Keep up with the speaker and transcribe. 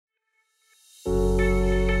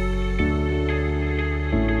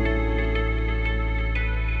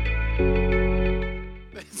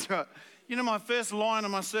You know, my first line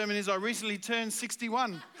of my sermon is, I recently turned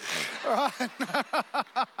 61. All right.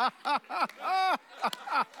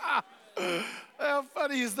 How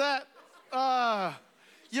funny is that?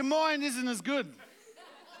 Your mind isn't as good.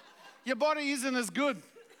 Your body isn't as good.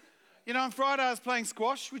 You know, on Friday I was playing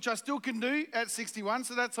squash, which I still can do at 61,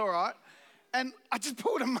 so that's all right. And I just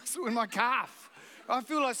pulled a muscle in my calf. I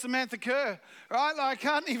feel like Samantha Kerr, right? Like I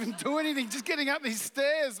can't even do anything. Just getting up these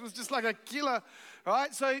stairs was just like a killer,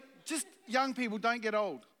 right? So just young people, don't get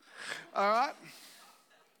old, all right?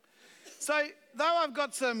 So though I've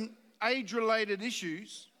got some age-related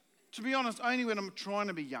issues, to be honest, only when I'm trying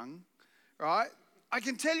to be young, right? I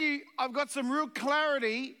can tell you I've got some real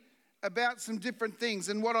clarity about some different things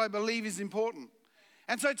and what I believe is important.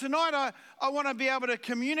 And so tonight I want to be able to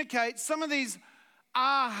communicate some of these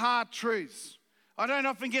aha truths. I don't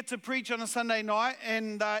often get to preach on a Sunday night,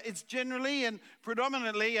 and it's generally and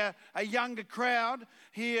predominantly a younger crowd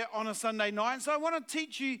here on a Sunday night. And so I want to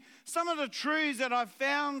teach you some of the truths that I've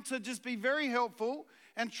found to just be very helpful,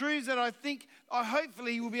 and truths that I think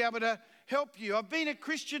hopefully will be able to help you. I've been a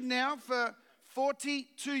Christian now for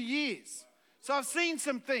 42 years, so I've seen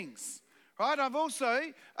some things, right? I've also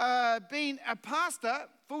been a pastor,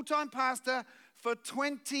 full-time pastor, for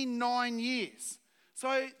 29 years.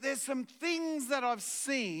 So there's some things that I've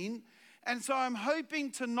seen, and so I'm hoping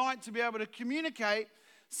tonight to be able to communicate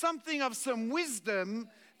something of some wisdom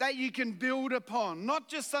that you can build upon. Not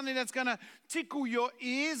just something that's going to tickle your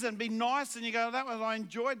ears and be nice and you go, I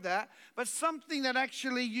enjoyed that, but something that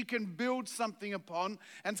actually you can build something upon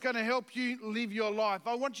and it's going to help you live your life.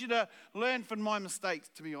 I want you to learn from my mistakes,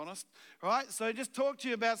 to be honest, right? So just talk to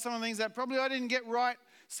you about some of the things that probably I didn't get right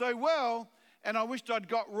so well, and I wished I'd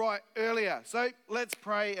got right earlier. So let's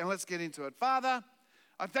pray and let's get into it. Father,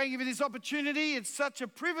 I thank you for this opportunity. It's such a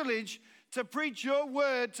privilege to preach your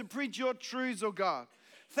word, to preach your truths, oh God.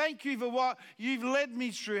 Thank you for what you've led me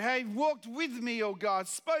through, how you've walked with me, oh God,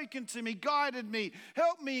 spoken to me, guided me,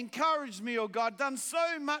 helped me, encouraged me, oh God, done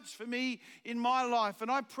so much for me in my life. And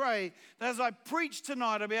I pray that as I preach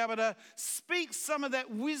tonight, I'll be able to speak some of that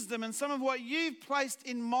wisdom and some of what you've placed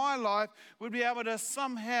in my life would be able to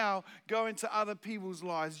somehow go into other people's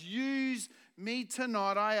lives. Use me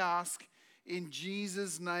tonight, I ask, in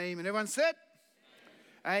Jesus' name. And everyone said?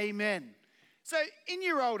 Amen. So in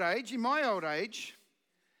my old age,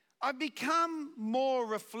 I've become more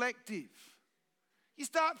reflective. You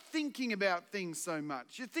start thinking about things so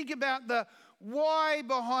much. You think about the why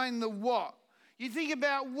behind the what. You think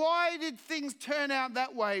about why did things turn out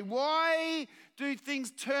that way? Why do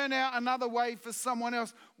things turn out another way for someone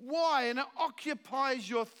else? Why? And it occupies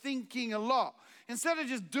your thinking a lot. Instead of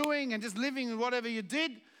just doing and just living with whatever you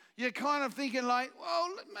did, you're kind of thinking like, well,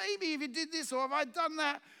 maybe if you did this or if I done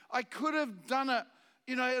that, I could have done it,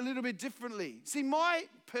 a little bit differently. See, my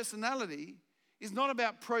personality is not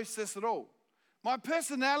about process at all. My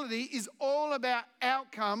personality is all about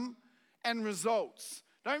outcome and results.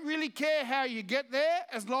 Don't really care how you get there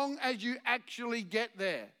as long as you actually get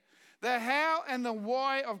there. The how and the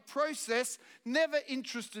why of process never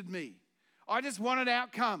interested me. I just wanted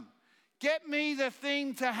outcome. Get me the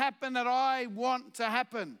thing to happen that I want to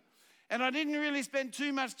happen. And I didn't really spend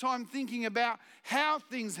too much time thinking about how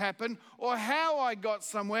things happen or how I got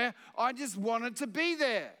somewhere. I just wanted to be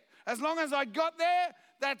there. As long as I got there,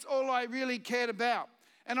 that's all I really cared about.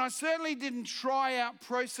 And I certainly didn't try out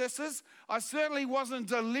processes. I certainly wasn't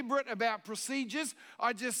deliberate about procedures.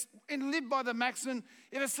 I just lived by the maxim,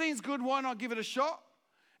 if it seems good, why not give it a shot?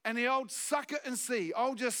 And the old suck it and see.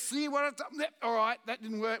 I'll just see what it's done. All right, that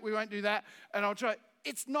didn't work. We won't do that. And I'll try.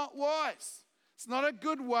 It's not wise. It's not a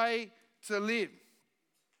good way to live.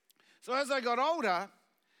 So as I got older,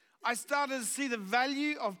 I started to see the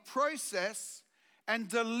value of process and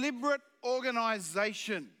deliberate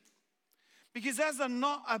organization. Because as I'm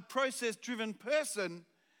not a process-driven person,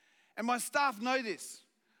 and my staff know this,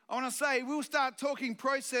 I want to say we'll start talking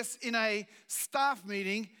process in a staff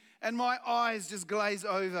meeting and my eyes just glaze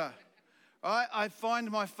over. Right? I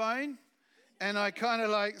find my phone and I kind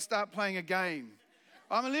of start playing a game.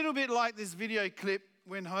 I'm a little bit like this video clip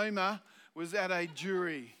when Homer was at a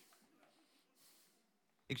jury.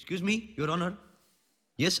 Excuse me, Your Honor.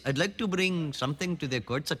 Yes, I'd like to bring something to the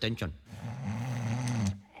court's attention.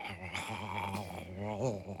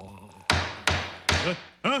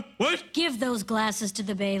 What? Give those glasses to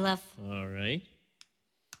the bailiff. All right.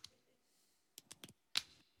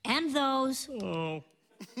 And those. Oh.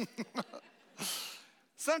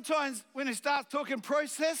 Sometimes when it starts talking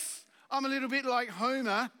process, I'm a little bit like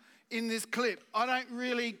Homer in this clip. I don't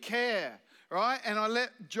really care, right? And I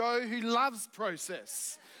let Joe, who loves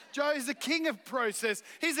process. Joe is the king of process.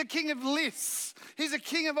 He's the king of lists. He's the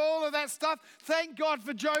king of all of that stuff. Thank God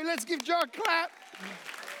for Joe. Let's give Joe a clap.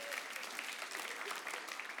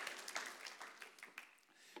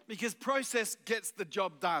 Because process gets the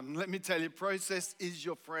job done. Let me tell you, process is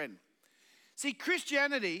your friend. See,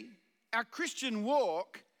 Christianity, our Christian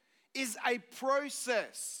walk, is a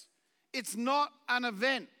process. It's not an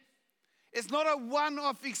event. It's not a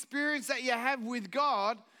one-off experience that you have with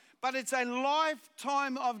God, but it's a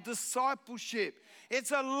lifetime of discipleship.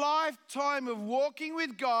 It's a lifetime of walking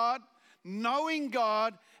with God, knowing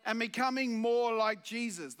God, and becoming more like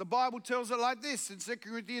Jesus. The Bible tells it like this in 2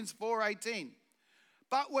 Corinthians 4:18.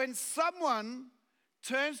 But when someone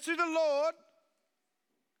turns to the Lord,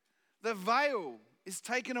 the veil is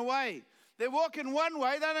taken away. They're walking one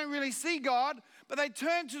way, they don't really see God, but they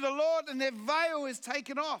turn to the Lord and their veil is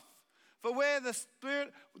taken off. For where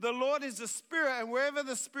the Lord is the Spirit, and wherever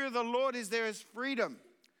the Spirit of the Lord is, there is freedom.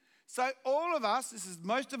 So all of us, this is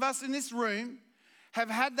most of us in this room, have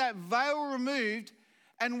had that veil removed,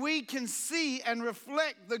 and we can see and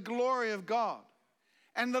reflect the glory of God.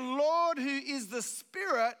 And the Lord, who is the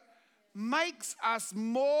Spirit, makes us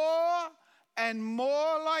more and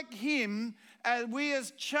more like Him as we are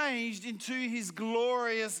changed into His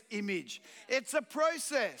glorious image. It's a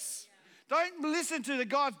process. Don't listen to the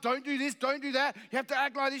gods, don't do this, don't do that. You have to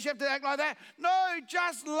act like this, you have to act like that. No,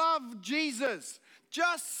 just love Jesus.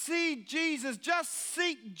 Just see Jesus, just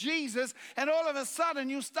seek Jesus, and all of a sudden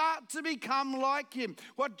you'll start to become like Him.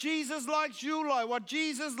 What Jesus likes, you like. What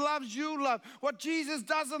Jesus loves, you love. What Jesus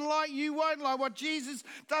doesn't like, you won't like. What Jesus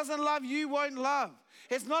doesn't love, you won't love.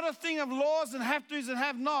 It's not a thing of laws and have-tos and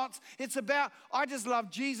have-nots. It's about, I just love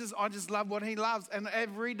Jesus, I just love what He loves, and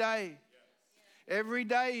every day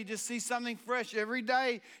you just see something fresh. Every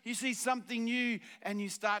day you see something new and you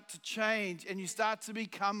start to change and you start to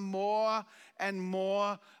become more and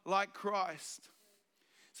more like Christ.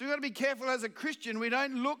 So we've got to be careful as a Christian. We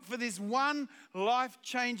don't look for this one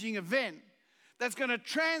life-changing event that's going to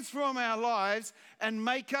transform our lives and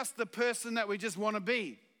make us the person that we just want to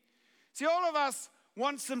be. See, all of us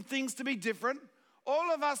want some things to be different.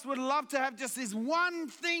 All of us would love to have just this one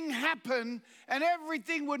thing happen and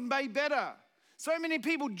everything would be better. So many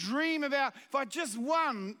people dream about, if I just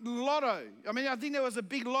won lotto. I mean, I think there was a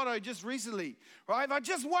big lotto just recently, right? If I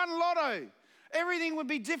just won lotto, everything would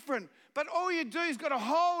be different. But all you do is got a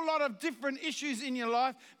whole lot of different issues in your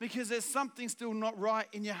life because there's something still not right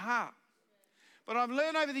in your heart. But I've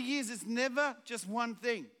learned over the years, it's never just one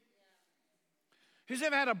thing. Who's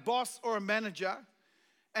ever had a boss or a manager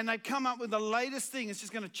and they come up with the latest thing, it's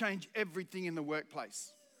just going to change everything in the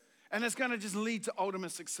workplace. And it's going to just lead to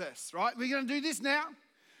ultimate success, right? We're going to do this now.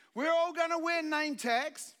 We're all going to wear name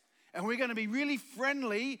tags, and we're going to be really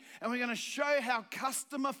friendly, and we're going to show how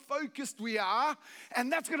customer-focused we are, and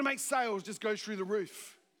that's going to make sales just go through the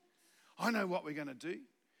roof. I know what we're going to do.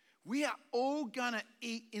 We are all going to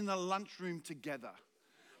eat in the lunchroom together,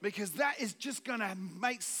 because that is just going to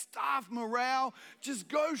make staff morale just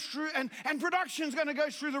go through, and production's going to go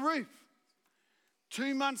through the roof.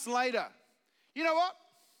 2 months later, you know what?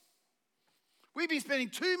 We've been spending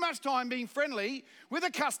too much time being friendly with the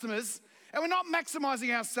customers, and we're not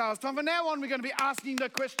maximizing our sales time. From now on, we're going to be asking the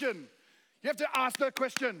question. You have to ask the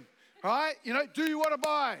question, right? You know, do you want to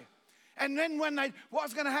buy? And then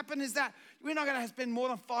what's going to happen is that we're not going to spend more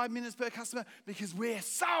than 5 minutes per customer because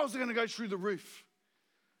sales are going to go through the roof.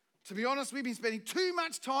 To be honest, we've been spending too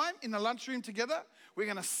much time in the lunchroom together. We're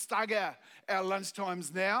going to stagger our lunch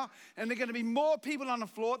times now. And there are going to be more people on the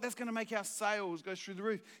floor. That's going to make our sales go through the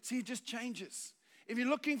roof. See, it just changes. If you're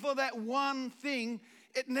looking for that one thing,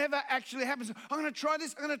 it never actually happens. I'm going to try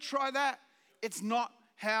this. I'm going to try that. It's not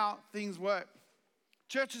how things work.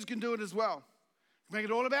 Churches can do it as well. Make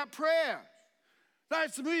it all about prayer. No,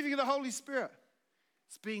 it's the moving of the Holy Spirit.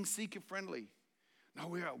 It's being seeker-friendly. No,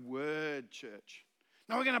 we're a word church.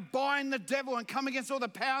 No, we're going to bind the devil and come against all the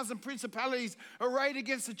powers and principalities arrayed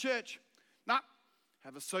against the church. No,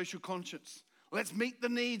 have a social conscience. Let's meet the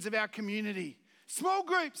needs of our community. Small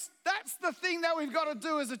groups, that's the thing that we've got to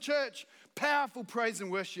do as a church. Powerful praise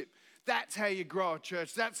and worship. That's how you grow a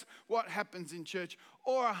church. That's what happens in church.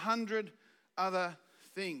 Or 100 other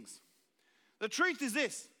things. The truth is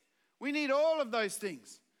this. We need all of those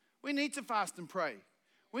things. We need to fast and pray.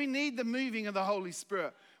 We need the moving of the Holy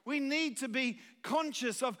Spirit. We need to be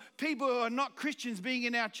conscious of people who are not Christians being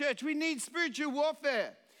in our church. We need spiritual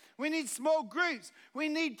warfare. We need small groups. We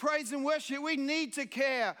need praise and worship. We need to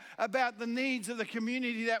care about the needs of the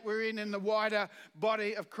community that we're in and the wider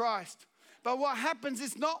body of Christ. But what happens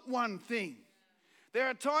is not one thing. There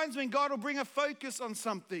are times when God will bring a focus on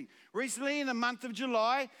something. Recently, in the month of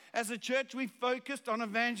July, as a church, we focused on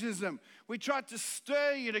evangelism. We tried to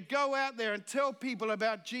stir you to go out there and tell people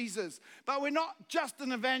about Jesus. But we're not just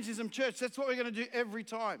an evangelism church. That's what we're going to do every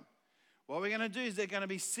time. What we're going to do is there are going to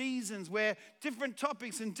be seasons where different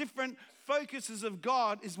topics and different focuses of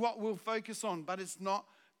God is what we'll focus on. But it's not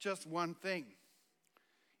just one thing.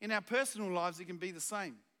 In our personal lives, it can be the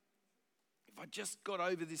same. If I just got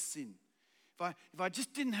over this sin, if I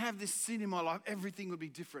just didn't have this sin in my life, everything would be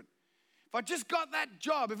different. If I just got that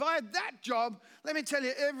job, if I had that job, let me tell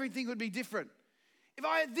you, everything would be different. If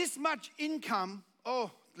I had this much income,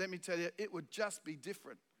 let me tell you, it would just be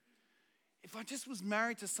different. If I just was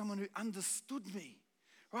married to someone who understood me,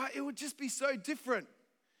 right, it would just be so different.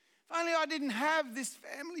 If only I didn't have this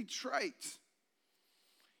family trait.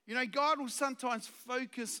 You know, God will sometimes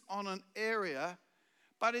focus on an area,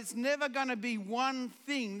 but it's never going to be one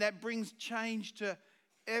thing that brings change to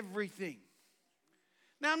everything.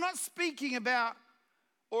 Now, I'm not speaking about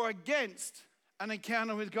or against an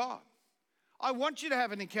encounter with God. I want you to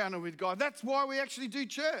have an encounter with God. That's why we actually do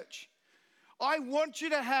church. I want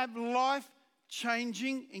you to have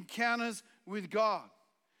life-changing encounters with God.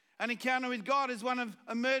 An encounter with God is one of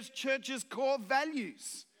Emerge Church's core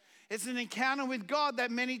values. It's an encounter with God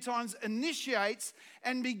that many times initiates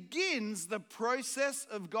and begins the process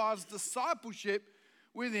of God's discipleship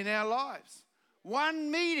within our lives. One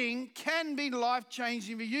meeting can be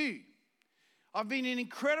life-changing for you. I've been in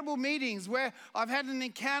incredible meetings where I've had an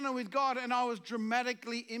encounter with God and I was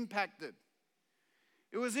dramatically impacted.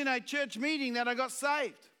 It was in a church meeting that I got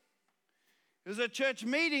saved. It was a church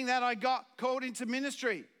meeting that I got called into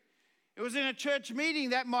ministry. It was in a church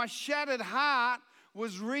meeting that my shattered heart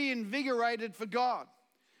was reinvigorated for God.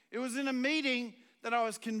 It was in a meeting that I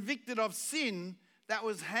was convicted of sin that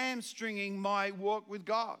was hamstringing my walk with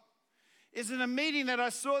God. It's in a meeting that I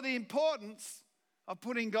saw the importance of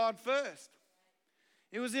putting God first.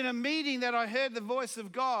 It was in a meeting that I heard the voice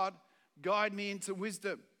of God guide me into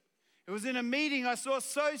wisdom. It was in a meeting I saw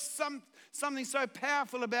something so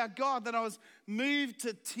powerful about God that I was moved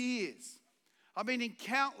to tears. I've been in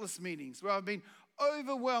countless meetings where I've been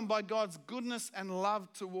overwhelmed by God's goodness and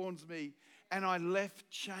love towards me, and I left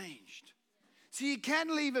changed. See, you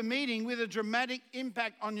can leave a meeting with a dramatic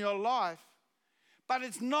impact on your life, but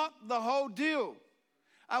it's not the whole deal.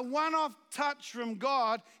 A one-off touch from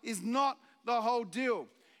God is not the whole deal.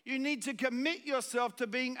 You need to commit yourself to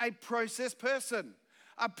being a process person.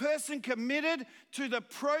 A person committed to the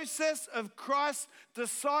process of Christ's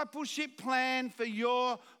discipleship plan for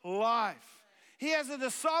your life. He has a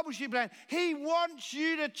discipleship plan. He wants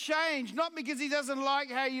you to change, not because he doesn't like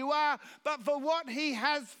how you are, but for what he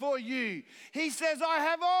has for you. He says, I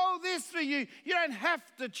have all this for you. You don't have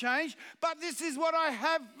to change, but this is what I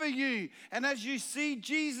have for you. And as you see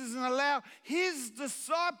Jesus and allow his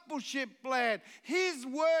discipleship plan, his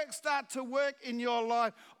work start to work in your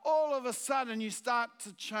life, all of a sudden you start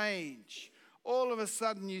to change. All of a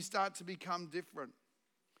sudden you start to become different.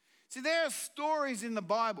 See, there are stories in the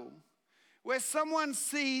Bible where someone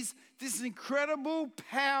sees this incredible,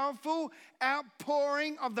 powerful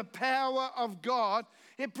outpouring of the power of God.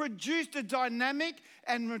 It produced a dynamic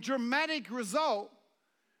and a dramatic result,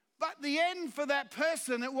 but the end for that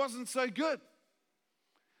person, it wasn't so good.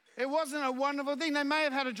 It wasn't a wonderful thing. They may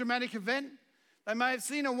have had a dramatic event. They may have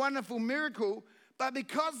seen a wonderful miracle, but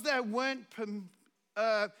because they weren't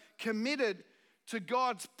committed to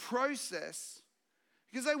God's process,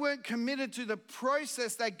 because they weren't committed to the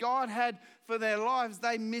process that God had for their lives,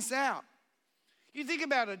 they miss out. You think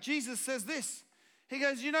about it. Jesus says this. He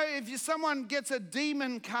goes, you know, if someone gets a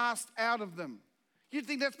demon cast out of them, you'd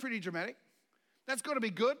think that's pretty dramatic. That's got to be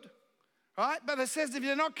good, right? But it says if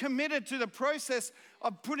you're not committed to the process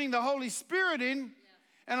of putting the Holy Spirit in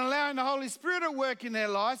and allowing the Holy Spirit to work in their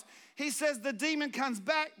lives, he says the demon comes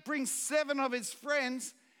back, brings 7 of his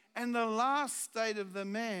friends, and the last state of the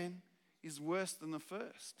man is worse than the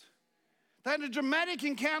first. They had a dramatic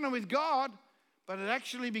encounter with God, but it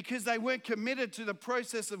actually, because they weren't committed to the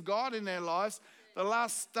process of God in their lives, the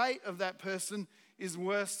last state of that person is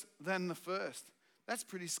worse than the first. That's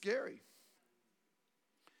pretty scary.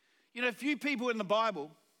 You know, few people in the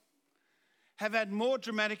Bible have had more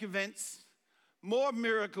dramatic events, more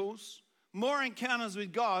miracles, more encounters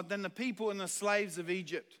with God than the people and the slaves of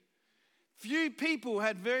Egypt. Few people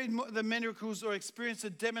had the miracles or experienced the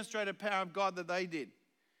demonstrated power of God that they did.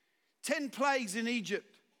 10 plagues in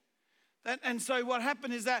Egypt. And so what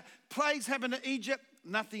happened is that plagues happened to Egypt,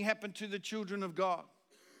 nothing happened to the children of God.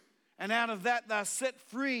 And out of that, they're set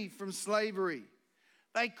free from slavery.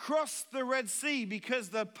 They crossed the Red Sea because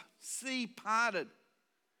the sea parted.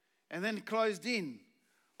 and then closed in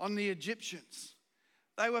on the Egyptians.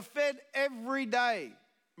 They were fed every day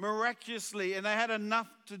miraculously, and they had enough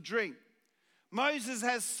to drink. Moses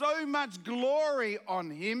has so much glory on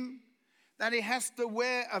him that he has to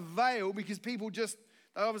wear a veil because people they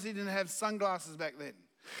obviously didn't have sunglasses back then.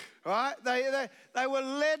 Right? They were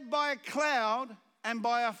led by a cloud and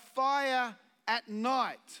by a fire at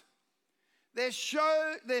night. Their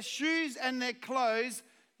shoes and their clothes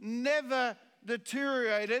never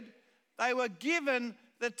deteriorated. They were given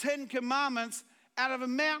the 10 Commandments out of a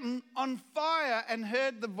mountain on fire and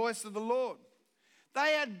heard the voice of the Lord.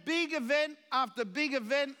 They had big event after big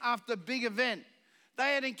event after big event.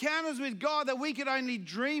 They had encounters with God that we could only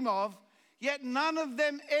dream of, yet none of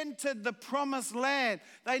them entered the promised land.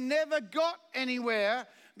 They never got anywhere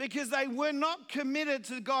because they were not committed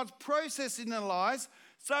to God's process in their lives.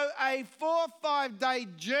 So a 4 or 5 day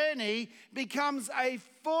journey becomes a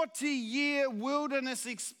 40-year wilderness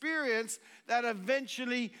experience that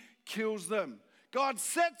eventually kills them. God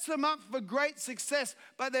sets them up for great success,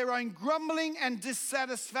 but their own grumbling and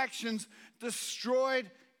dissatisfactions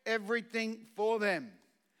destroyed everything for them.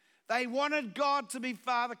 They wanted God to be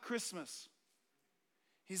Father Christmas.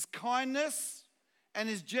 His kindness and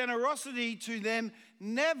his generosity to them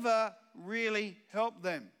never really helped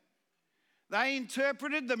them. They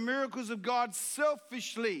interpreted the miracles of God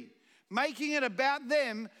selfishly, making it about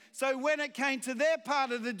them, so when it came to their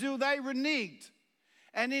part of the deal, they reneged.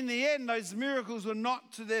 And in the end, those miracles were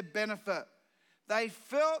not to their benefit. They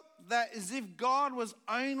felt that as if God was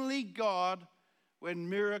only God when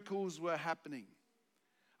miracles were happening.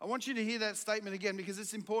 I want you to hear that statement again because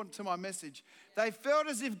it's important to my message. They felt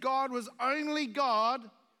as if God was only God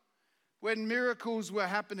when miracles were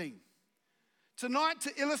happening. Tonight,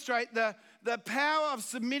 to illustrate the power of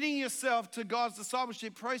submitting yourself to God's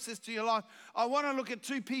discipleship process to your life, I want to look at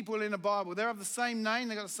 2 people in the Bible. They're of the same name.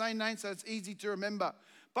 They've got the same name, so it's easy to remember.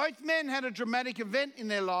 Both men had a dramatic event in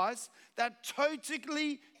their lives that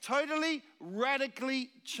totally, radically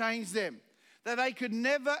changed them, that they could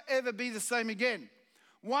never, ever be the same again.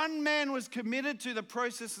 One man was committed to the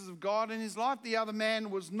processes of God in his life. The other man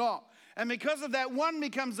was not. And because of that, one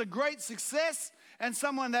becomes a great success and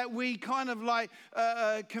someone that we kind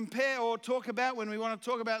of compare or talk about when we want to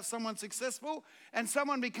talk about someone successful. And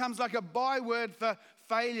someone becomes like a byword for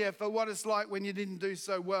failure, for what it's like when you didn't do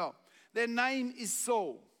so well. Their name is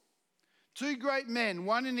Saul. 2 great men,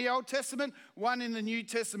 one in the Old Testament, one in the New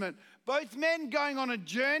Testament. Both men going on a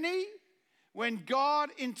journey when God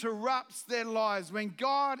interrupts their lives, when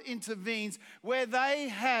God intervenes, where they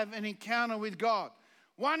have an encounter with God.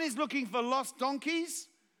 One is looking for lost donkeys.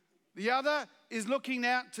 The other is looking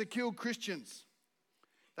out to kill Christians.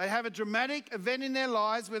 They have a dramatic event in their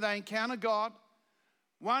lives where they encounter God.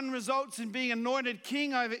 One results in being anointed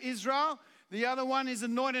king over Israel. The other one is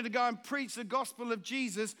anointed to go and preach the gospel of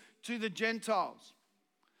Jesus to the Gentiles.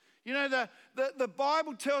 You know, the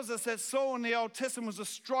Bible tells us that Saul in the Old Testament was a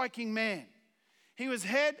striking man. He was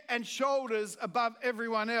head and shoulders above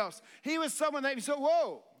everyone else. He was someone that you thought,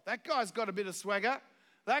 whoa, that guy's got a bit of swagger.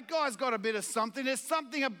 That guy's got a bit of something. There's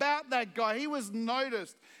something about that guy. He was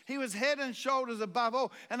noticed. He was head and shoulders above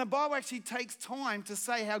all. And the Bible actually takes time to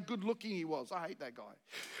say how good looking he was. I hate that guy.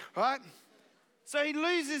 Right? So he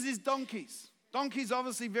loses his donkeys. Donkeys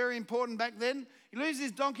obviously very important back then. He loses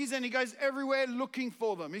his donkeys and he goes everywhere looking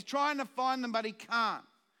for them. He's trying to find them, but he can't.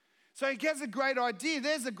 So he gets a great idea.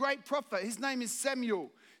 There's a great prophet. His name is Samuel.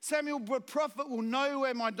 Samuel, the prophet, will know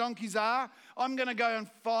where my donkeys are. I'm going to go and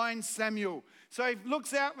find Samuel. So he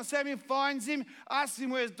looks out for Samuel, finds him, asks him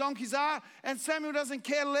where his donkeys are, and Samuel doesn't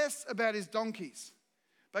care less about his donkeys.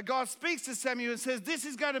 But God speaks to Samuel and says, this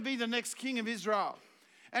is going to be the next king of Israel.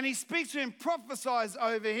 And he speaks to him, prophesies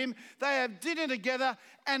over him. They have dinner together,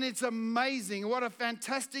 and it's amazing. What a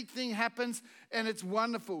fantastic thing happens, and it's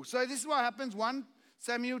wonderful. So this is what happens, 1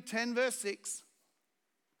 Samuel 10, verse 6.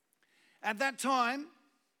 At that time,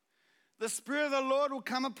 the Spirit of the Lord will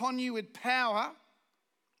come upon you with power,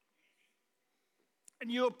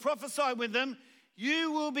 and you will prophesy with them.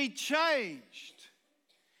 You will be changed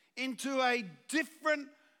into a different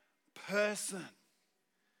person.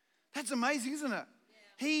 That's amazing, isn't it?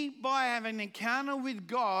 He, by having an encounter with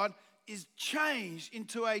God, is changed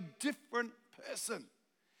into a different person.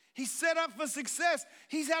 He's set up for success.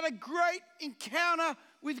 He's had a great encounter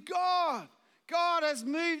with God. God has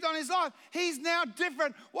moved on his life. He's now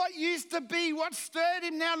different. What used to be, what stirred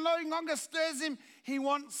him now no longer stirs him. He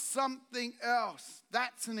wants something else.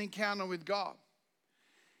 That's an encounter with God.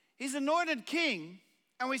 He's anointed king,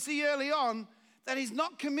 and we see early on that he's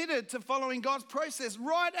not committed to following God's process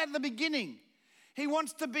right at the beginning. He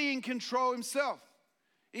wants to be in control himself.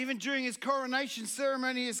 Even during his coronation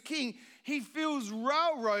ceremony as king, he feels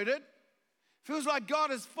railroaded, feels like God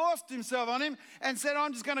has forced himself on him and said,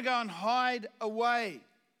 I'm just going to go and hide away.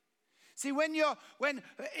 See, when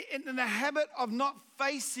in the habit of not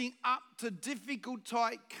facing up to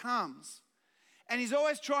difficulty comes, and he's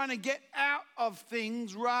always trying to get out of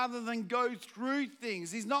things rather than go through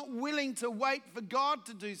things. He's not willing to wait for God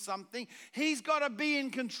to do something. He's got to be in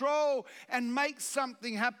control and make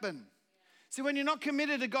something happen. See, when you're not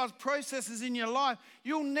committed to God's processes in your life,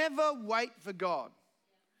 you'll never wait for God.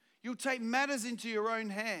 You'll take matters into your own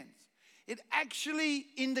hands. It actually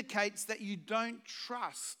indicates that you don't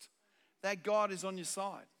trust that God is on your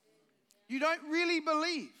side. You don't really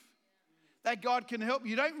believe that God can help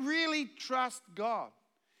you. You don't really trust God.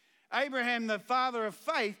 Abraham, the father of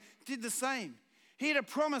faith, did the same. He had a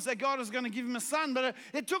promise that God was going to give him a son, but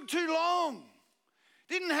it took too long.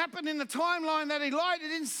 Didn't happen in the timeline that he liked. It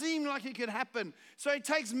didn't seem like it could happen. So he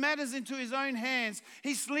takes matters into his own hands.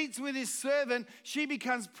 He sleeps with his servant. She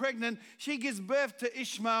becomes pregnant. She gives birth to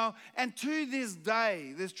Ishmael. And to this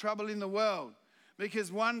day, there's trouble in the world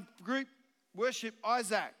because one group worship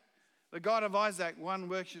Isaac, the God of Isaac. One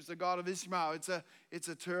worships the God of Ishmael. It's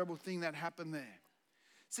a terrible thing that happened there.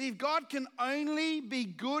 See, if God can only be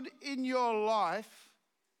good in your life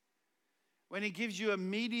when he gives you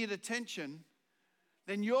immediate attention,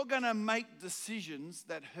 then you're going to make decisions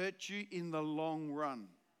that hurt you in the long run,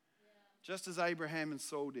 just as Abraham and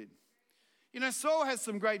Saul did. You know, Saul has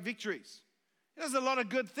some great victories. He does a lot of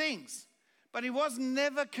good things, but he was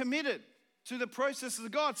never committed to the processes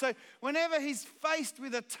of God. So whenever he's faced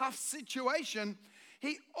with a tough situation,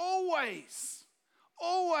 he always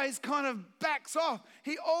kind of backs off.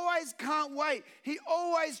 He always can't wait. He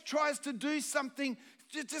always tries to do something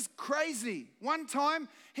just crazy. One time,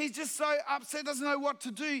 he's just so upset, doesn't know what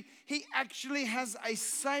to do. He actually has a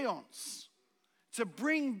seance to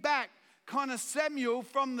bring back kind of Samuel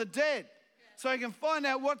from the dead so he can find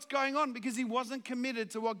out what's going on because he wasn't committed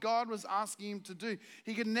to what God was asking him to do.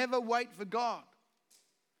 He could never wait for God.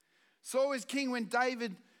 Saul is king when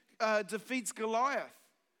David defeats Goliath.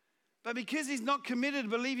 But because he's not committed to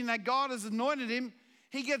believing that God has anointed him,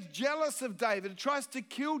 he gets jealous of David, tries to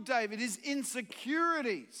kill David. His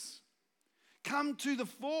insecurities come to the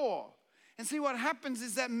fore. And see, what happens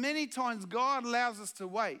is that many times God allows us to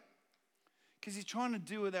wait because he's trying to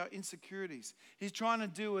deal with our insecurities. He's trying to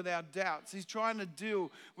deal with our doubts. He's trying to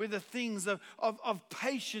deal with the things of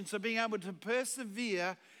patience, of being able to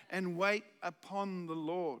persevere and wait upon the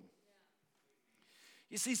Lord.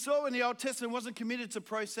 You see, Saul in the Old Testament wasn't committed to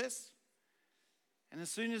process. And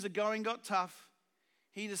as soon as the going got tough,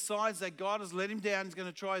 he decides that God has let him down. He's going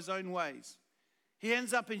to try his own ways. He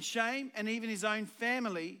ends up in shame, and even his own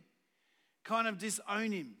family kind of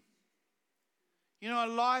disown him. You know, a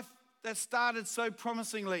life that started so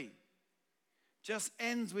promisingly just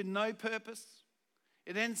ends with no purpose.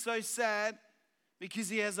 It ends so sad because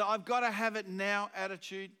he has a I've got to have it now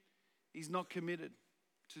attitude. He's not committed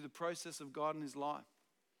to the process of God in his life.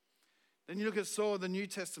 Then you look at Saul in the New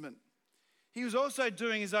Testament. He was also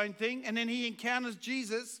doing his own thing, and then he encounters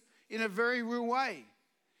Jesus in a very real way.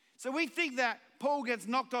 So we think that Paul gets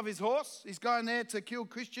knocked off his horse. He's going there to kill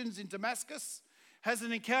Christians in Damascus, has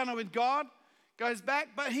an encounter with God, goes back,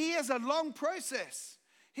 but he has a long process.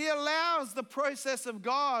 He allows the process of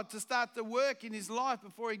God to start to work in his life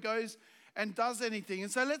before he goes and does anything.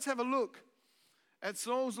 And so let's have a look at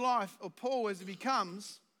Saul's life, or Paul as he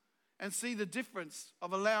becomes, and see the difference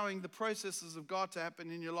of allowing the processes of God to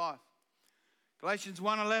happen in your life. Galatians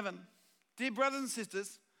 1:11. Dear brothers and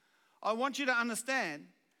sisters, I want you to understand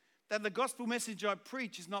that the gospel message I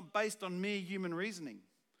preach is not based on mere human reasoning.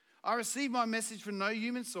 I received my message from no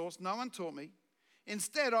human source. No one taught me.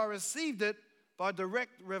 Instead, I received it by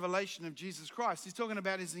direct revelation of Jesus Christ. He's talking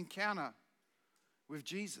about his encounter with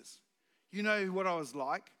Jesus. You know what I was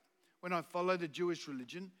like when I followed the Jewish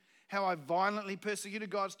religion, how I violently persecuted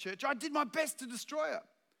God's church. I did my best to destroy it.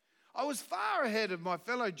 I was far ahead of my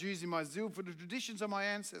fellow Jews in my zeal for the traditions of my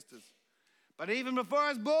ancestors. But even before I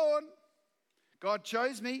was born, God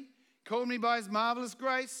chose me, called me by his marvelous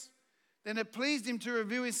grace. Then it pleased him to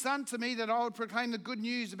reveal his son to me that I would proclaim the good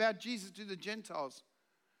news about Jesus to the Gentiles.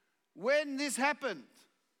 When this happened,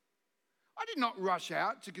 I did not rush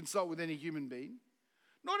out to consult with any human being,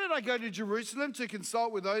 nor did I go to Jerusalem to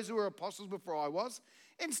consult with those who were apostles before I was.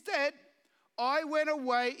 Instead, I went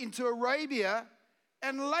away into Arabia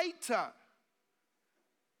and later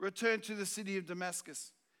returned to the city of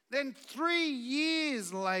Damascus. Then 3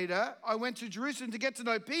 years later, I went to Jerusalem to get to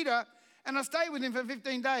know Peter, and I stayed with him for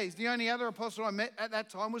 15 days. The only other apostle I met at that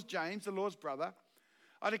time was James, the Lord's brother.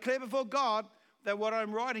 I declare before God that what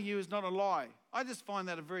I'm writing you is not a lie. I just find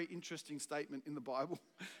that a very interesting statement in the Bible,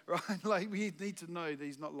 right? Like we need to know that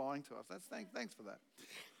he's not lying to us. Thanks for that.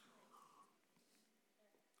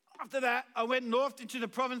 After that, I went north into the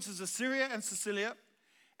provinces of Syria and Cilicia,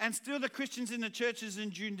 and still the Christians in the churches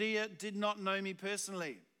in Judea did not know me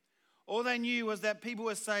personally. All they knew was that people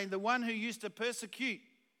were saying, the one who used to persecute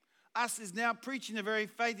us is now preaching the very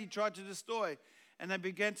faith he tried to destroy. And they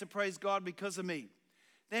began to praise God because of me.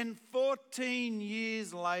 Then 14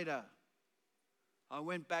 years later, I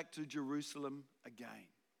went back to Jerusalem again.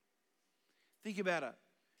 Think about it.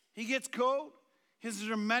 He gets called. He has a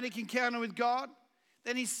dramatic encounter with God.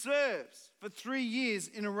 Then he serves for 3 years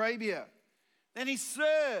in Arabia. Then he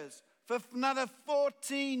serves for another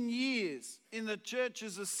 14 years in the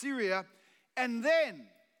churches of Syria. And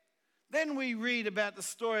then we read about the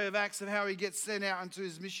story of Acts of how he gets sent out onto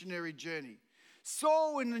his missionary journey.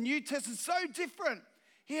 Saul in the New Testament, so different.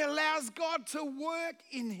 He allows God to work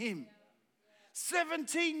in him.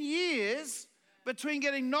 17 years between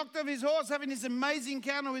getting knocked off his horse, having this amazing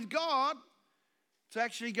encounter with God, to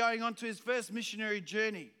actually going on to his first missionary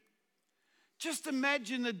journey. Just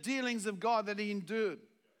imagine the dealings of God that he endured.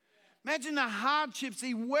 Imagine the hardships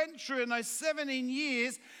he went through in those 17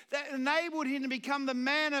 years that enabled him to become the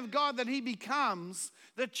man of God that he becomes,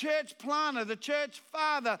 the church planter, the church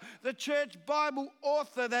father, the church Bible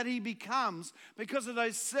author that he becomes because of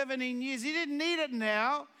those 17 years. He didn't need it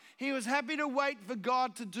now. He was happy to wait for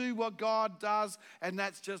God to do what God does, and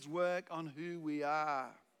that's just work on who we are.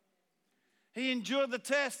 He endured the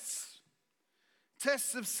tests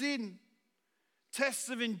of sin, tests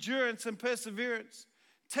of endurance and perseverance,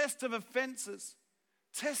 tests of offenses,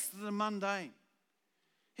 tests of the mundane.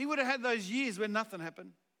 He would have had those years where nothing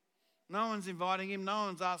happened. No one's inviting him. No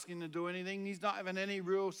one's asking him to do anything. He's not having any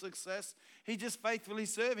real success. He's just faithfully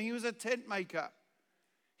serving. He was a tent maker.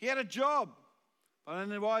 He had a job.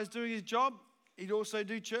 But while he's doing his job, he'd also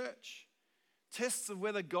do church. Tests of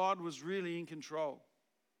whether God was really in control.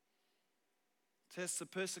 Tests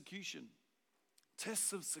of persecution.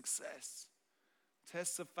 Tests of success.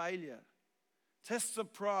 Tests of failure. Tests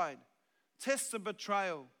of pride. Tests of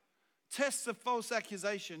betrayal. Tests of false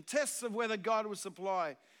accusation. Tests of whether God will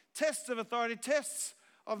supply. Tests of authority. Tests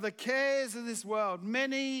of the cares of this world.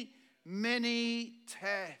 Many, many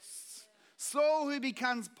tests. Saul, who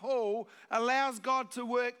becomes Paul, allows God to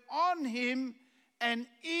work on him and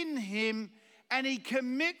in him, and he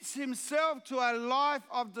commits himself to a life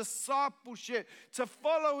of discipleship, to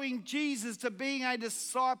following Jesus, to being a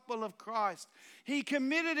disciple of Christ. He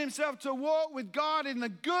committed himself to walk with God in the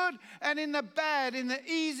good and in the bad, in the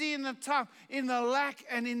easy and the tough, in the lack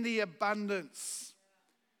and in the abundance.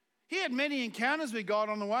 He had many encounters with God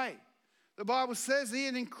on the way. The Bible says he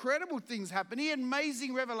had incredible things happen. He had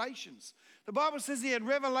amazing revelations. The Bible says he had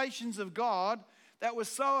revelations of God that were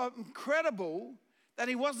so incredible that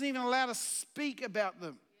he wasn't even allowed to speak about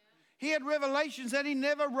them. He had revelations that he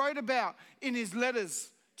never wrote about in his letters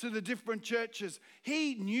to the different churches.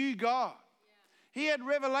 He knew God. He had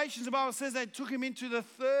revelations, the Bible says, that took him into the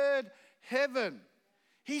third heaven.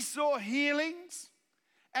 He saw healings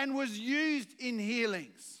and was used in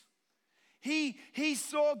healings. He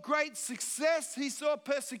saw great success. He saw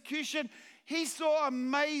persecution. He saw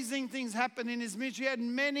amazing things happen in his ministry. He had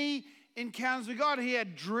many encounters with God. He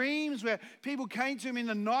had dreams where people came to him in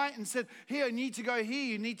the night and said, here, you need to go here.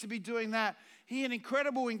 You need to be doing that. He had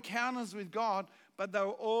incredible encounters with God, but they were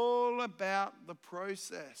all about the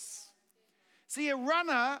process. See, a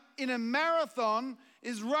runner in a marathon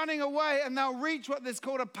is running away and they'll reach what is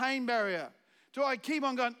called a pain barrier. Do I keep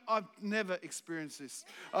on going? I've never experienced this,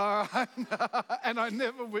 all right? And I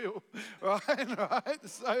never will, right?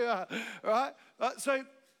 So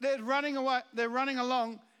they're running away, they're running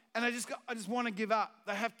along, and I just want to give up.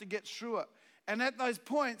 They have to get through it. And at those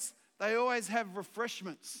points, they always have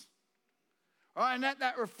refreshments, right? And at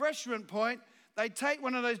that refreshment point, they take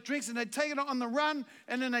one of those drinks and they take it on the run,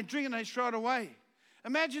 and then they drink it and they throw it away.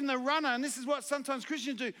 Imagine the runner, and this is what sometimes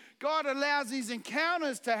Christians do. God allows these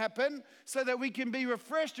encounters to happen so that we can be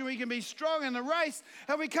refreshed and we can be strong in the race.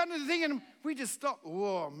 And we come to the thing and we just stop.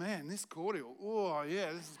 Oh, man, this cordial. Oh,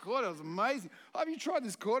 yeah, this cordial is amazing. Oh, have you tried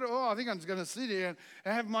this cordial? Oh, I think I'm just going to sit here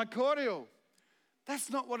and have my cordial. That's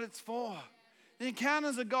not what it's for. The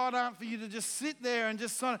encounters of God aren't for you to just sit there and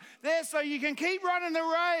just sign. They're so you can keep running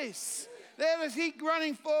the race. They're to keep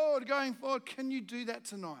running forward, going forward. Can you do that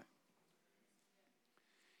tonight?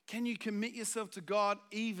 Can you commit yourself to God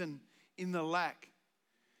even in the lack?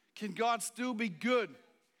 Can God still be good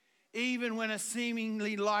even when it's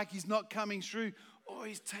seemingly like he's not coming through or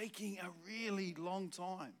he's taking a really long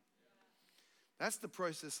time? That's the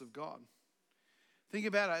process of God. Think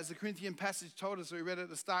about it. As the Corinthian passage told us, we read at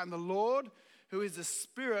the start, and the Lord who is the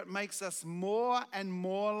Spirit, makes us more and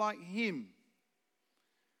more like Him.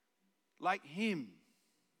 Like Him.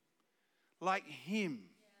 Like Him.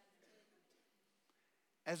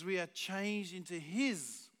 As we are changed into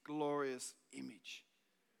His glorious image.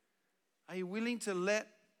 Are you willing to let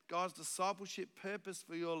God's discipleship purpose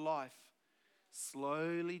for your life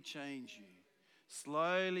slowly change you?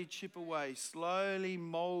 Slowly chip away, slowly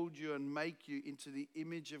mold you and make you into the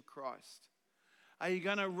image of Christ. Are you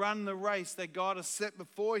going to run the race that God has set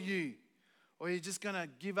before you? Or are you just going to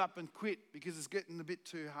give up and quit because it's getting a bit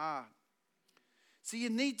too hard? So you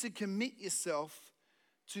need to commit yourself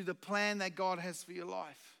to the plan that God has for your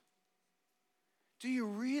life. Do you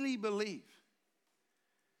really believe?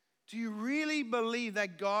 Do you really believe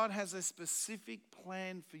that God has a specific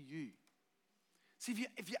plan for you? See,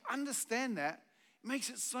 if you understand that, it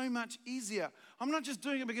makes it so much easier. I'm not just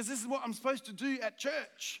doing it because this is what I'm supposed to do at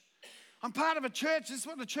church. I'm part of a church. This is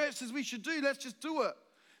what the church says we should do. Let's just do it.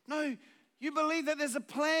 No, you believe that there's a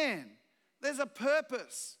plan. There's a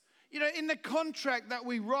purpose. You know, in the contract that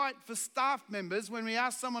we write for staff members, when we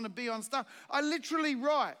ask someone to be on staff, I literally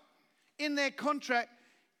write in their contract,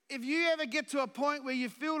 if you ever get to a point where you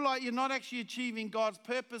feel like you're not actually achieving God's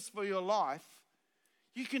purpose for your life,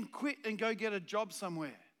 you can quit and go get a job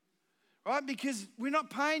somewhere. Right? Because we're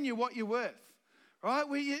not paying you what you're worth. Right?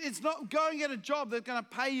 It's not go and get a job that's going to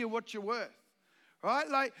pay you what you're worth. Right?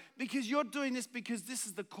 Like, because you're doing this because this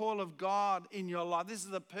is the call of God in your life. This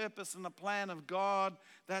is the purpose and the plan of God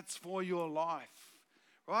that's for your life.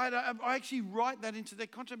 Right? I actually write that into their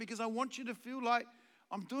contract because I want you to feel like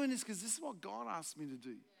I'm doing this because this is what God asked me to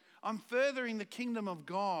do. I'm furthering the kingdom of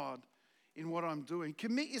God in what I'm doing.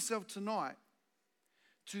 Commit yourself tonight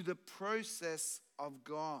to the process of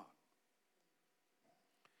God.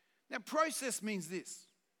 Now, process means this.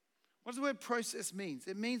 What does the word process mean?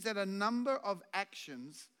 It means that a number of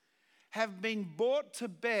actions have been brought to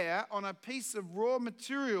bear on a piece of raw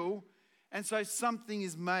material, and so something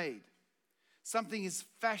is made. Something is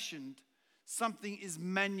fashioned. Something is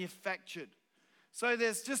manufactured. So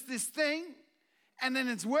there's just this thing, and then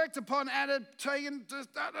it's worked upon, added, taken,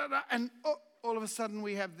 and all of a sudden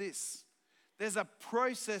we have this. There's a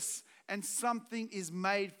process, and something is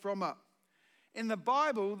made from it. In the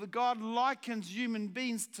Bible, the God likens human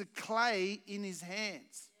beings to clay in His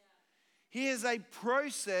hands. He has a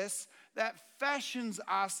process that fashions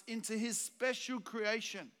us into His special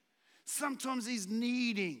creation. Sometimes He's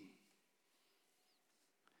kneading.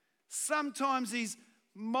 Sometimes He's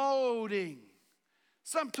molding.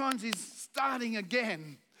 Sometimes He's starting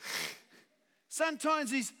again. Sometimes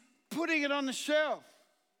He's putting it on the shelf.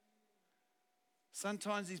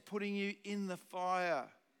 Sometimes He's putting you in the fire.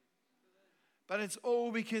 But it's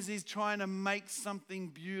all because He's trying to make something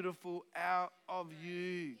beautiful out of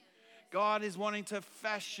you. God is wanting to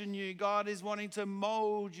fashion you. God is wanting to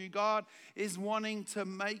mold you. God is wanting to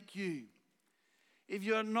make you. If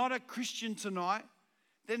you're not a Christian tonight,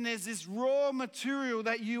 then there's this raw material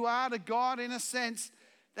that you are to God in a sense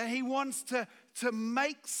that He wants to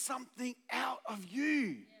make something out of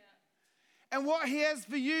you. And what He has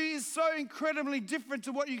for you is so incredibly different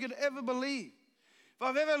to what you could ever believe. If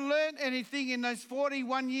I've ever learned anything in those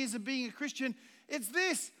 41 years of being a Christian, it's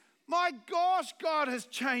this. My gosh, God has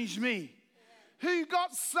changed me. Who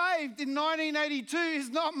got saved in 1982 is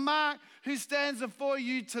not Mark who stands before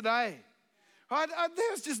you today. Right?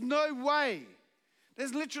 There's just no way.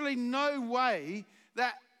 There's literally no way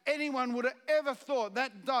that anyone would have ever thought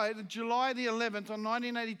that day, July the 11th on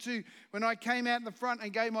 1982, when I came out in the front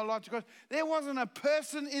and gave my life to Christ, there wasn't a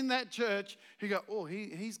person in that church who go, oh,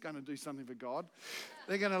 he's going to do something for God.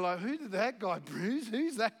 They're going to like, who did that guy bruise?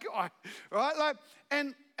 Who's that guy? Right? Like,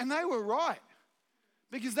 and they were right.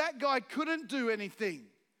 Because that guy couldn't do anything.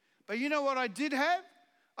 But you know what I did have?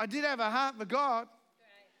 I did have a heart for God.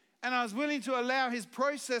 And I was willing to allow His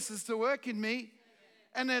processes to work in me.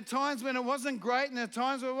 And there are times when it wasn't great, and there are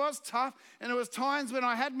times when it was tough, and there was times when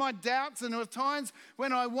I had my doubts, and there was times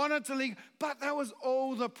when I wanted to leave. But that was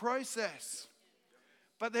all the process.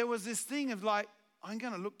 But there was this thing of like, I'm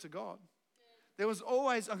going to look to God. There was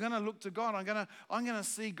always, I'm going to look to God. I'm going to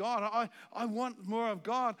see God. I want more of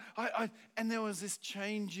God. And there was this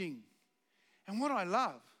changing. And what I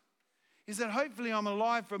love is that hopefully I'm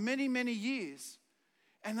alive for many, many years,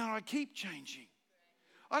 and that I keep changing.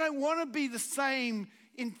 I don't want to be the same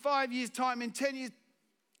in 5 years' time, in 10 years'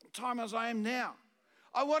 time as I am now.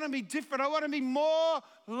 I want to be different. I want to be more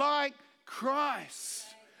like Christ.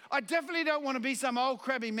 I definitely don't want to be some old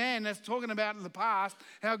crabby man that's talking about in the past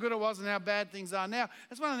how good it was and how bad things are now.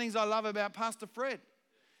 That's one of the things I love about Pastor Fred,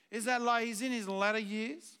 is that like he's in his latter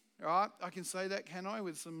years, right? I can say that, can I?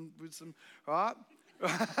 With some, right?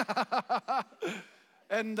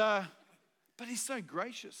 And but he's so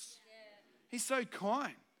gracious. He's so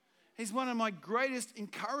kind. He's one of my greatest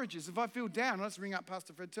encouragers. If I feel down, I just ring up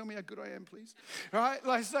Pastor Fred, tell me how good I am, please. Right?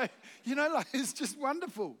 Like, so, you know, like, it's just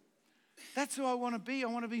wonderful. That's who I want to be. I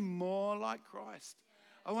want to be more like Christ.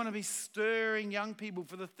 I want to be stirring young people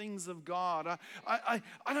for the things of God. I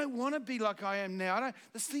don't want to be like I am now.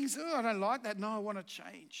 There's things, I don't like that. No, I want to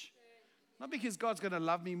change. Not because God's going to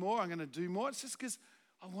love me more, I'm going to do more. It's just because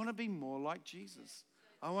I want to be more like Jesus.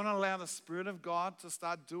 I want to allow the Spirit of God to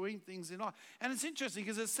start doing things in life. And it's interesting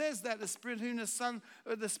because it says that the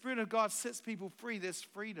Spirit of God sets people free. There's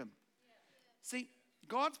freedom. See,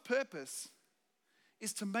 God's purpose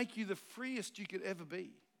is to make you the freest you could ever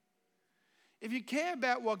be. If you care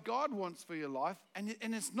about what God wants for your life, and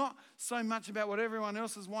it's not so much about what everyone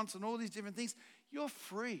else wants and all these different things, you're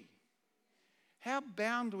free. How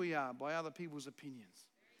bound we are by other people's opinions.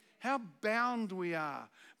 How bound we are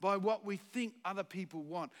by what we think other people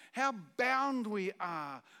want. How bound we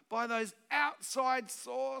are by those outside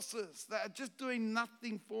sources that are just doing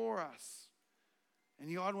nothing for us.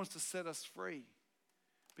 And God wants to set us free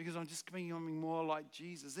because I'm just becoming more like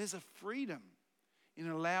Jesus. There's a freedom in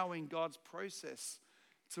allowing God's process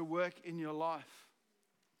to work in your life.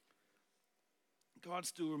 God's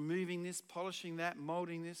still removing this, polishing that,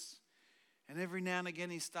 molding this. And every now and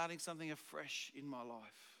again, He's starting something afresh in my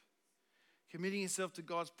life. Committing yourself to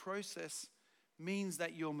God's process means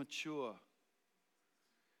that you're mature.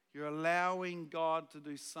 You're allowing God to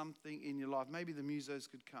do something in your life. Maybe the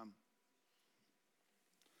musos could come.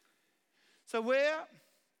 So where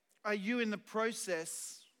are you in the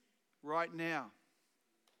process right now?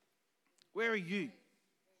 Where are you?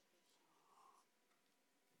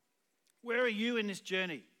 Where are you in this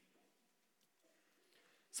journey?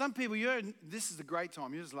 Some people, this is a great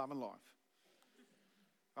time. You're just loving life.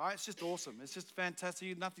 Right? It's just awesome. It's just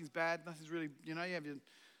fantastic. Nothing's bad. Nothing's really, you have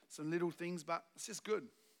some little things, but it's just good.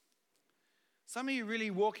 Some of you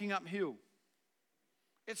really walking uphill.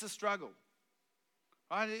 It's a struggle.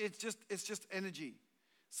 Right? It's just energy.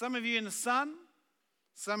 Some of you in the sun,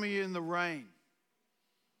 some of you in the rain.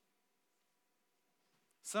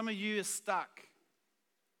 Some of you are stuck.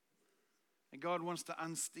 And God wants to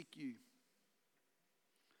unstick you.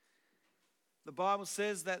 The Bible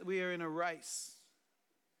says that we are in a race.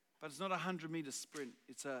 But it's not a 100-meter sprint.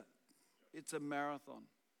 It's a marathon.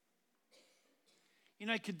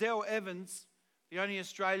 Cadel Evans, the only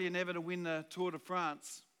Australian ever to win the Tour de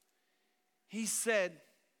France, he said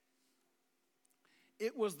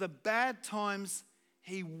it was the bad times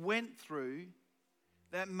he went through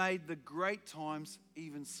that made the great times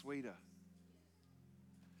even sweeter.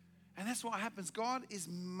 And that's what happens. God is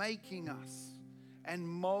making us and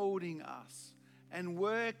molding us and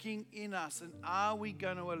working in us. And are we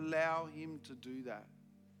going to allow Him to do that?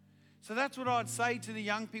 So that's what I'd say to the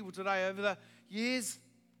young people today over the years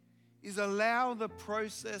is allow the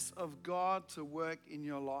process of God to work in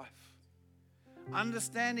your life.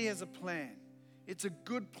 Understand He has a plan. It's a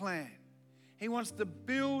good plan. He wants to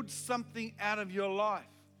build something out of your life.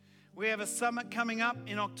 We have a summit coming up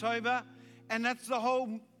in October, and that's the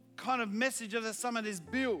whole kind of message of the summit is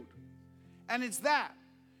build. And it's that.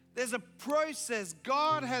 There's a process.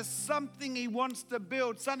 God has something He wants to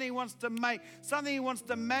build, something He wants to make, something He wants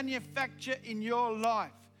to manufacture in your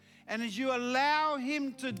life. And as you allow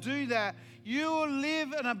Him to do that, you will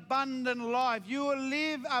live an abundant life. You will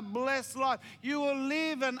live a blessed life. You will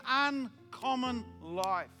live an uncommon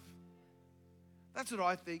life. That's what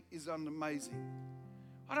I think is amazing.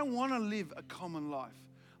 I don't want to live a common life.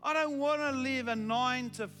 I don't want to live a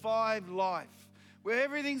 9-to-5 life where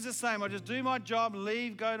everything's the same. I just do my job,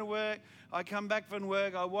 leave, go to work. I come back from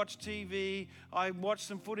work, I watch TV, I watch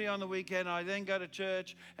some footy on the weekend, I then go to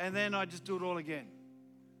church, and then I just do it all again.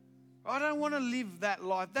 I don't want to live that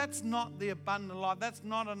life. That's not the abundant life. That's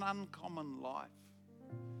not an uncommon life.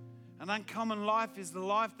 An uncommon life is the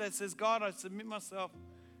life that says, God, I submit myself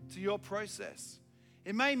to your process.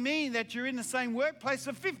 It may mean that you're in the same workplace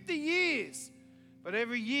for 50 years. But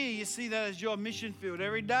every year you see that as your mission field.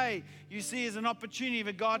 Every day you see as an opportunity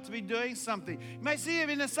for God to be doing something. You may see Him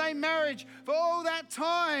in the same marriage for all that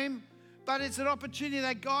time, but it's an opportunity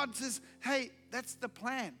that God says, hey, that's the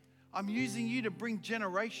plan. I'm using you to bring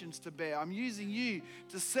generations to bear. I'm using you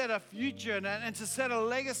to set a future and to set a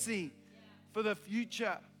legacy for the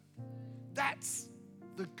future. That's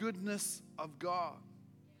the goodness of God.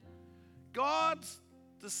 God's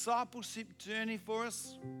discipleship journey for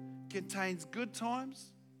us contains good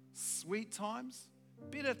times, sweet times,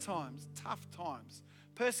 bitter times, tough times,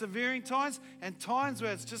 persevering times, and times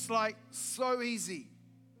where it's just like so easy.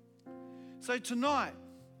 So tonight,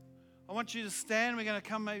 I want you to stand. We're going to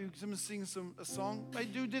come, maybe sing a song.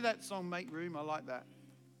 Maybe do that song, Make Room. I like that.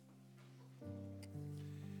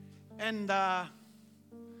 And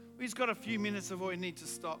we've just got a few minutes before we need to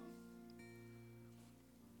stop.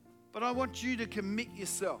 But I want you to commit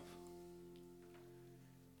yourself.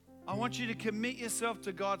 I want you to commit yourself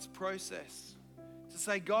to God's process. To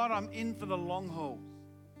say, God, I'm in for the long haul.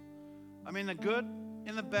 I'm in the good,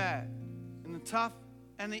 in the bad, in the tough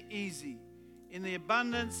and the easy, in the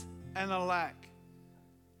abundance and the lack.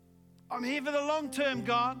 I'm here for the long term,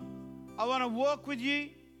 God. I want to walk with you.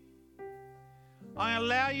 I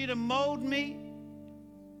allow you to mold me,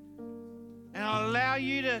 and I allow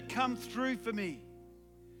you to come through for me.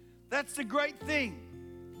 That's the great thing.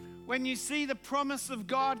 When you see the promise of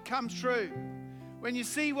God come true, when you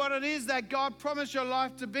see what it is that God promised your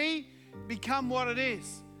life to be, become what it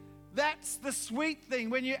is. That's the sweet thing,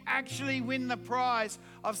 when you actually win the prize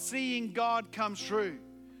of seeing God come true.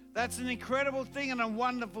 That's an incredible thing and a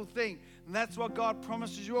wonderful thing. And that's what God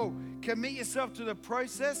promises you all. Commit yourself to the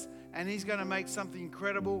process, and He's going to make something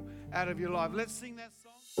incredible out of your life. Let's sing that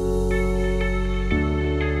song.